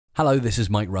Hello, this is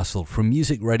Mike Russell from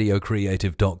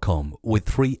musicradiocreative.com with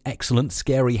 3 excellent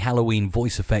scary Halloween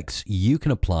voice effects you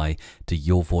can apply to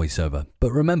your voiceover.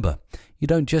 But remember, you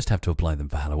don't just have to apply them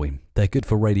for Halloween. They're good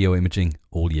for radio imaging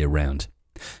all year round.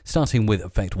 Starting with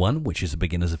effect 1, which is a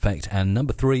beginner's effect, and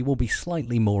number 3 will be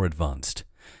slightly more advanced.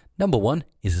 Number 1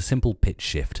 is a simple pitch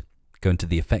shift. Go into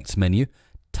the effects menu,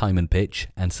 time and pitch,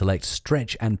 and select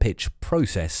stretch and pitch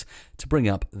process to bring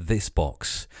up this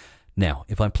box. Now,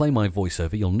 if I play my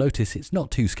voiceover, you'll notice it's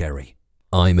not too scary.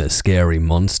 I'm a scary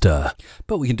monster.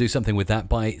 But we can do something with that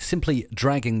by simply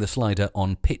dragging the slider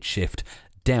on pitch shift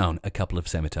down a couple of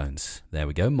semitones. There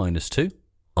we go, -2.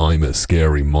 I'm a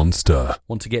scary monster.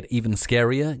 Want to get even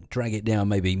scarier? Drag it down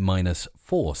maybe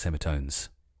 -4 semitones.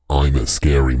 I'm a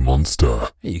scary monster.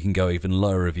 You can go even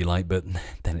lower if you like, but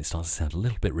then it starts to sound a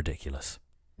little bit ridiculous.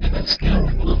 I'm a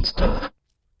scary monster.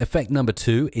 Effect number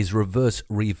 2 is reverse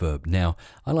reverb. Now,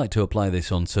 I like to apply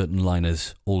this on certain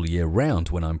liners all year round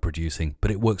when I'm producing,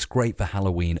 but it works great for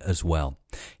Halloween as well.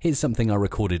 Here's something I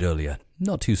recorded earlier.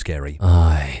 Not too scary.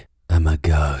 I am a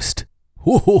ghost.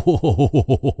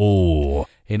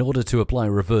 In order to apply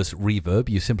reverse reverb,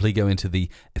 you simply go into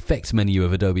the effects menu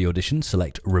of Adobe Audition,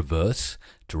 select reverse.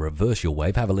 To reverse your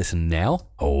wave, have a listen now.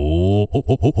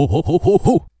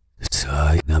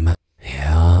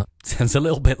 Sounds a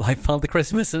little bit like Father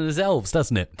Christmas and his elves,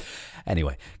 doesn't it?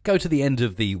 Anyway, go to the end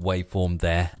of the waveform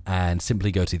there and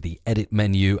simply go to the edit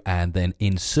menu and then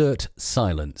insert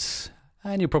silence.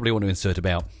 And you'll probably want to insert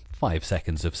about 5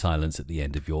 seconds of silence at the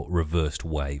end of your reversed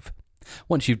wave.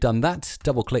 Once you've done that,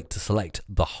 double click to select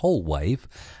the whole wave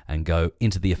and go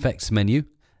into the effects menu,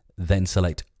 then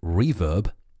select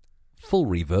reverb, full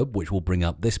reverb, which will bring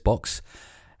up this box.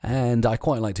 And I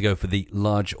quite like to go for the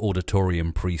large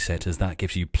auditorium preset as that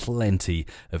gives you plenty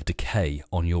of decay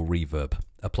on your reverb.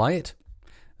 Apply it.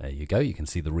 There you go. You can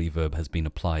see the reverb has been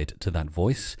applied to that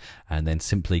voice. And then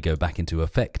simply go back into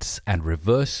effects and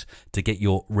reverse to get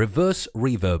your reverse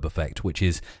reverb effect, which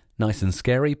is nice and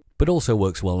scary, but also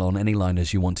works well on any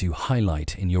liners you want to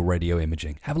highlight in your radio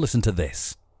imaging. Have a listen to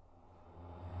this.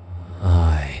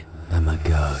 I am a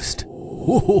ghost.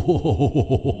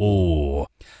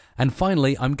 And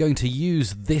finally, I'm going to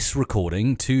use this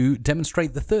recording to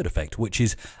demonstrate the third effect, which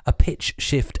is a pitch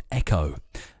shift echo.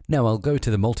 Now I'll go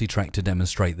to the multi-track to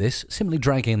demonstrate this, simply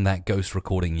drag in that ghost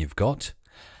recording you've got.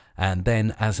 And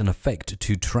then as an effect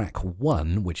to track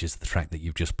 1, which is the track that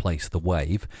you've just placed the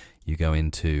wave, you go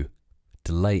into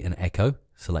delay and echo,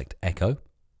 select echo,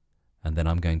 and then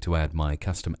I'm going to add my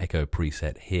custom echo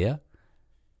preset here.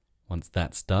 Once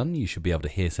that's done, you should be able to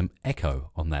hear some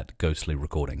echo on that ghostly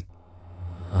recording.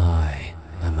 I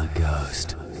am a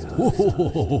ghost.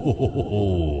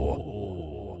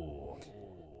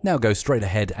 Now go straight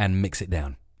ahead and mix it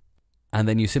down. And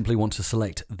then you simply want to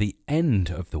select the end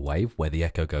of the wave where the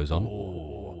echo goes on.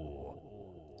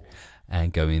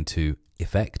 And go into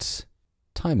Effects,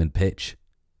 Time and Pitch,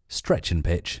 Stretch and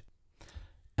Pitch.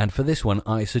 And for this one,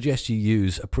 I suggest you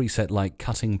use a preset like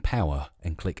Cutting Power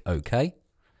and click OK.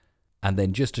 And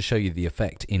then just to show you the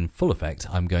effect in full effect,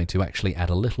 I'm going to actually add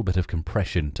a little bit of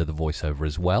compression to the voiceover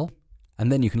as well.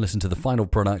 And then you can listen to the final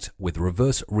product with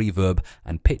reverse reverb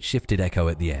and pitch shifted echo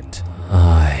at the end.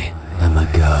 I am a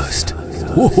ghost.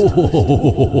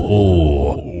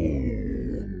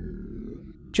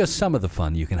 Just some of the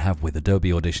fun you can have with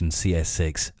Adobe Audition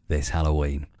CS6 this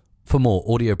Halloween. For more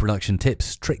audio production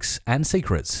tips, tricks, and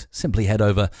secrets, simply head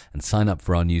over and sign up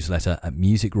for our newsletter at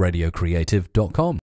musicradiocreative.com.